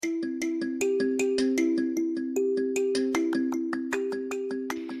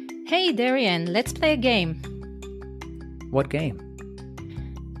Hey Darian, let's play a game. What game?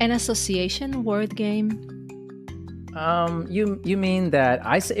 An association word game. You mean that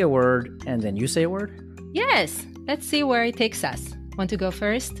I say a word and then you say a word? Yes, let's see where it takes us. Want to go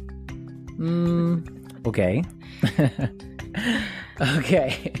first? Okay.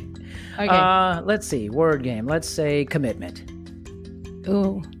 Okay. Okay. Let's see. Word game. Let's say commitment.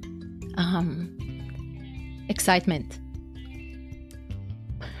 Ooh. Excitement.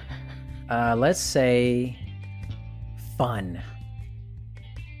 Let's say fun.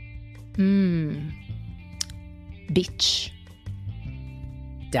 Beach.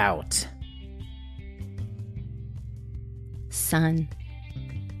 Doubt. Sun.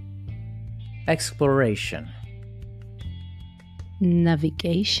 Exploration.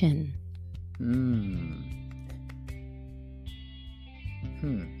 Navigation.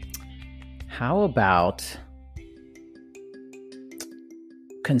 How about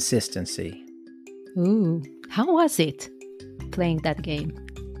consistency? Ooh. How was it playing that game?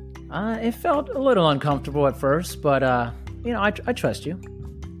 It felt a little uncomfortable at first, but I trust you.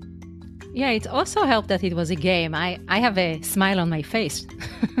 Yeah, it also helped that it was a game. I have a smile on my face.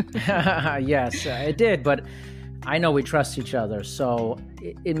 Yes, it did, but I know we trust each other, so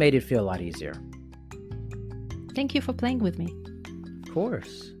it made it feel a lot easier. Thank you for playing with me. Of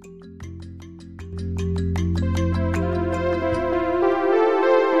course.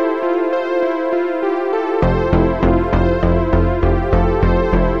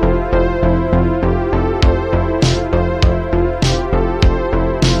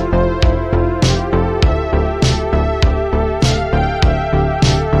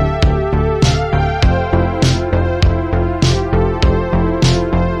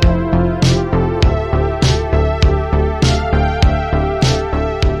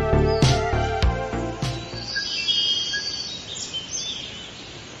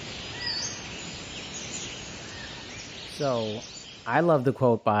 So, I love the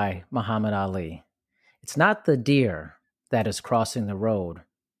quote by Muhammad Ali. It's not the deer that is crossing the road.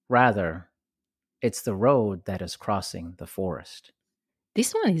 Rather, it's the road that is crossing the forest.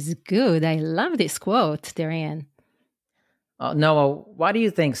 This one is good. I love this quote, Darian. Noah, why do you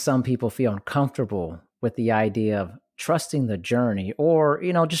think some people feel uncomfortable with the idea of trusting the journey or,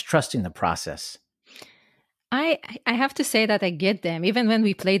 just trusting the process? I have to say that I get them. Even when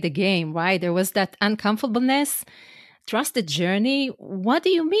we played the game, right? There was that uncomfortableness. Trust the journey? What do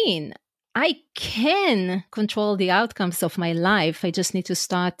you mean? I can control the outcomes of my life. I just need to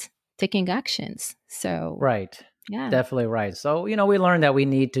start taking actions. So, Right. yeah. Definitely right. So, we learned that we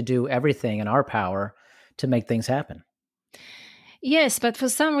need to do everything in our power to make things happen. Yes, but for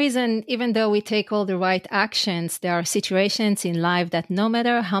some reason, even though we take all the right actions, there are situations in life that no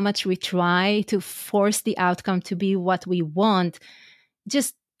matter how much we try to force the outcome to be what we want,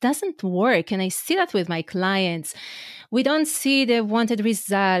 just doesn't work. And I see that with my clients. We don't see the wanted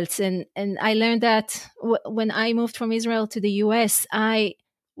results. And I learned that when I moved from Israel to the US, I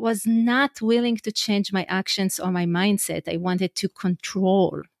was not willing to change my actions or my mindset. I wanted to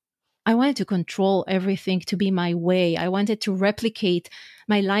control. I wanted to control everything to be my way. I wanted to replicate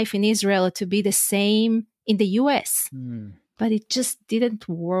my life in Israel to be the same in the US. But it just didn't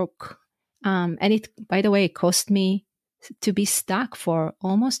work. And it, by the way, cost me to be stuck for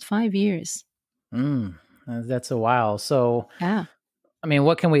almost 5 years. That's a while. So, Yeah.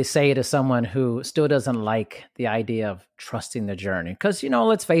 what can we say to someone who still doesn't like the idea of trusting the journey? Because,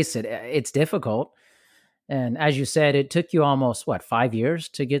 let's face it, it's difficult. And as you said, it took you almost, 5 years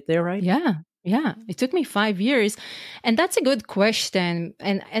to get there, right? Yeah. It took me 5 years. And that's a good question.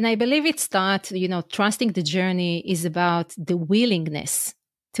 And I believe it's that, trusting the journey is about the willingness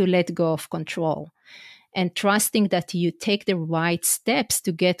to let go of control and trusting that you take the right steps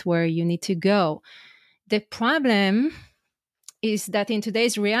to get where you need to go. The problem is that in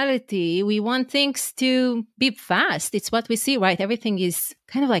today's reality, we want things to be fast. It's what we see, right? Everything is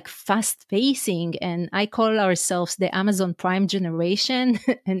kind of like fast pacing. And I call ourselves the Amazon Prime generation.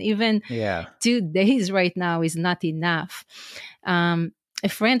 And even 2 days right now is not enough. A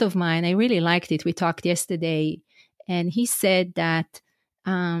friend of mine, I really liked it. We talked yesterday, and he said that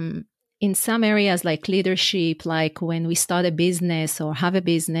in some areas like leadership, like when we start a business or have a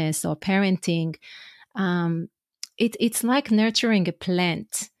business or parenting, it's like nurturing a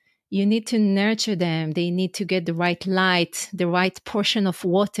plant. You need to nurture them. They need to get the right light, the right portion of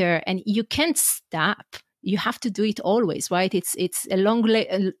water, and you can't stop. You have to do it always, right? It's a long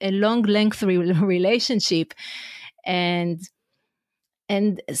length relationship, and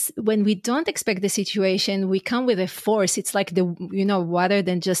when we don't expect the situation, we come with a force. It's like rather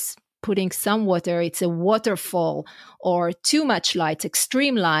than just putting some water, it's a waterfall, or too much light,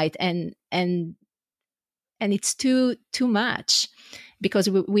 extreme light, and it's too much, because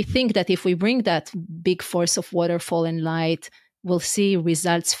we think that if we bring that big force of waterfall and light, we'll see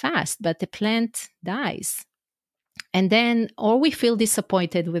results fast, but the plant dies. And then, or we feel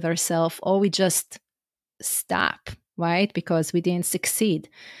disappointed with ourselves, or we just stop, right? Because we didn't succeed.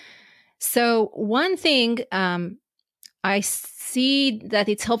 So one thing I see that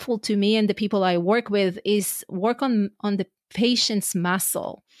it's helpful to me and the people I work with is work on the patient's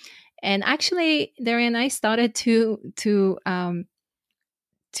muscle. And actually, Darian, I started to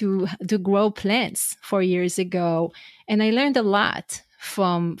grow plants 4 years ago, and I learned a lot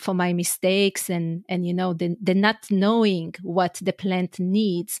from my mistakes and the not knowing what the plant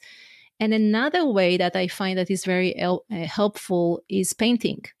needs. And another way that I find that is very helpful is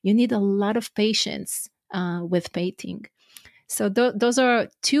painting. You need a lot of patience with painting. So those are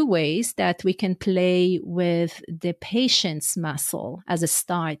two ways that we can play with the patience muscle as a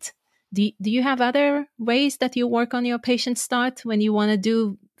start. Do you have other ways that you work on your patient start when you want to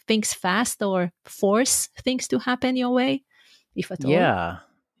do things fast or force things to happen your way, if at all?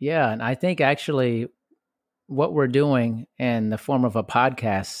 Yeah. And I think actually what we're doing in the form of a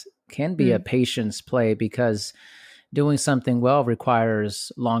podcast can be a patience play, because doing something well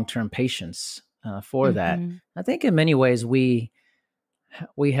requires long-term patience for that. I think in many ways we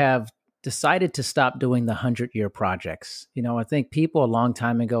have decided to stop doing the 100-year projects. I think people a long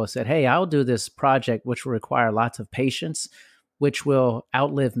time ago said, hey, I'll do this project which will require lots of patience, which will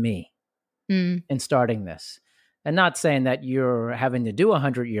outlive me in starting this. And not saying that you're having to do a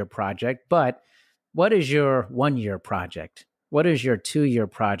 100-year project, but what is your 1-year project? What is your 2-year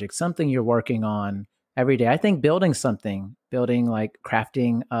project? Something you're working on every day. I think building like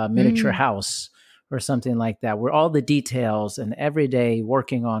crafting a miniature house or something like that, where all the details and every day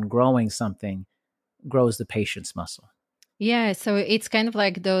working on growing something grows the patience muscle. Yeah, so it's kind of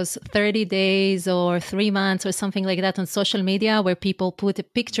like those 30 days or 3 months or something like that on social media, where people put a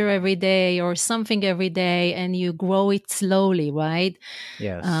picture every day or something every day, and you grow it slowly, right?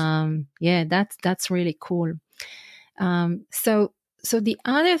 Yes. Yeah, that's really cool. So the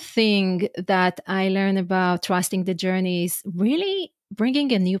other thing that I learned about trusting the journey is really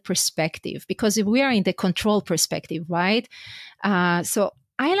bringing a new perspective, because we are in the control perspective, right? So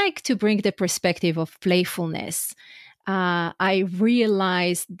I like to bring the perspective of playfulness. I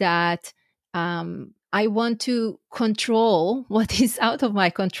realized that I want to control what is out of my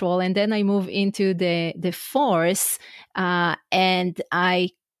control, and then I move into the force, and I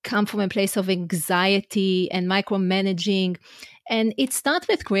come from a place of anxiety and micromanaging. And it starts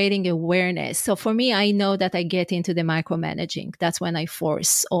with creating awareness. So for me, I know that I get into the micromanaging. That's when I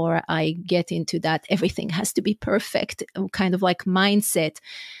force, or I get into that everything has to be perfect kind of like mindset.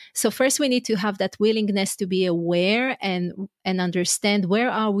 So first we need to have that willingness to be aware and understand where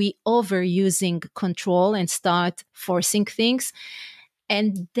are we overusing control and start forcing things.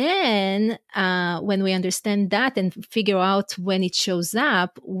 And then when we understand that and figure out when it shows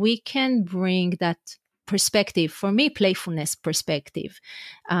up, we can bring that perspective, for me, playfulness perspective.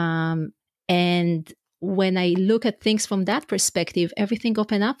 And when I look at things from that perspective, everything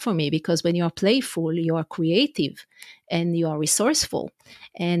open up for me, because when you are playful, you are creative and you are resourceful,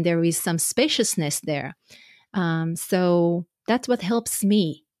 and there is some spaciousness there. So that's what helps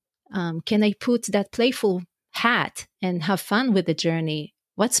me. Can I put that playful hat and have fun with the journey?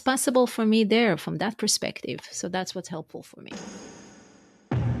 What's possible for me there from that perspective? So that's what's helpful for me.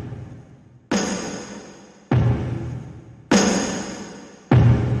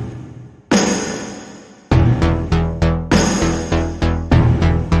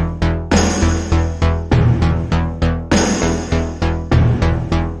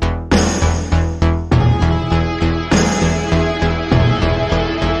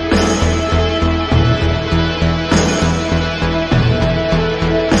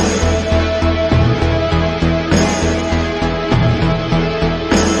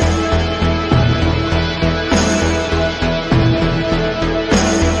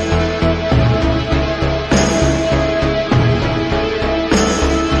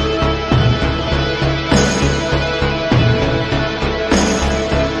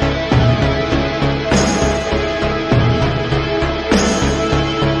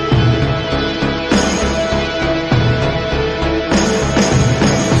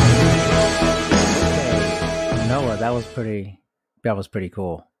 That was pretty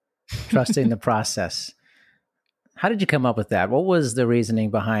cool. Trusting the process. How did you come up with that? What was the reasoning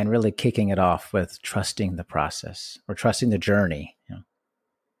behind really kicking it off with trusting the process or trusting the journey?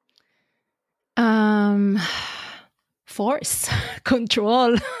 Force,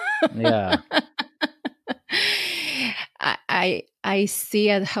 control. Yeah. I see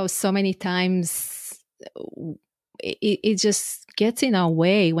it how so many times it just gets in our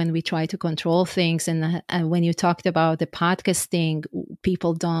way when we try to control things. And when you talked about the podcasting,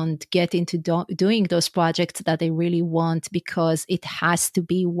 people don't get into doing those projects that they really want because it has to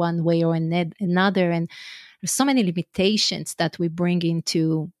be one way or another. And there's so many limitations that we bring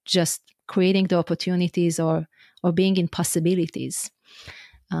into just creating the opportunities or being in possibilities.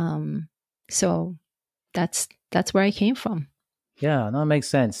 So that's where I came from. Yeah, no, it makes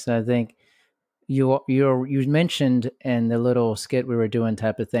sense. I think you mentioned in the little skit we were doing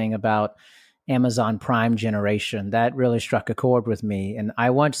type of thing about Amazon Prime generation. That really struck a chord with me. And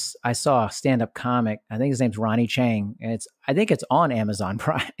I saw a stand-up comic, I think his name's Ronnie Chang, and I think it's on Amazon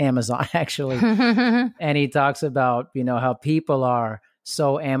Prime, Amazon actually. And he talks about, how people are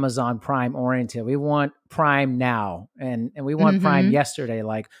so Amazon Prime oriented. We want Prime now, and we want Prime yesterday.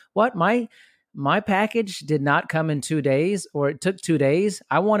 Like, what? My package did not come in 2 days, or it took 2 days.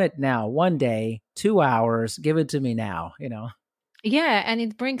 I want it now, 1 day, 2 hours. Give it to me now, Yeah, and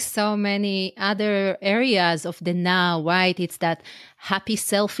it brings so many other areas of the now, right? It's that happy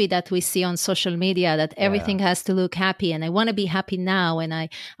selfie that we see on social media, that everything has to look happy, and I want to be happy now, and I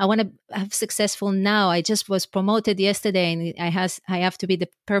want to have successful now. I just was promoted yesterday, and I have to be the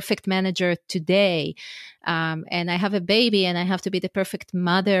perfect manager today, and I have a baby, and I have to be the perfect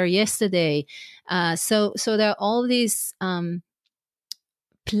mother yesterday. So there are all these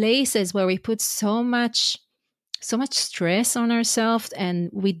places where we put so much stress on ourselves, and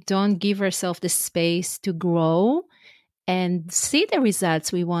we don't give ourselves the space to grow and see the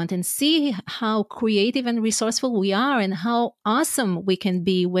results we want, and see how creative and resourceful we are, and how awesome we can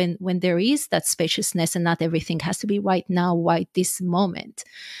be when there is that spaciousness and not everything has to be right now, right this moment.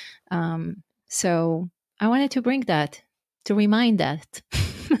 So I wanted to bring that, to remind that.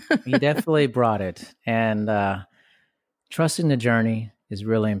 You definitely brought it. And trusting the journey is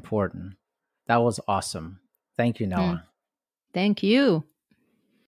really important. That was awesome. Thank you, Noa. Thank you.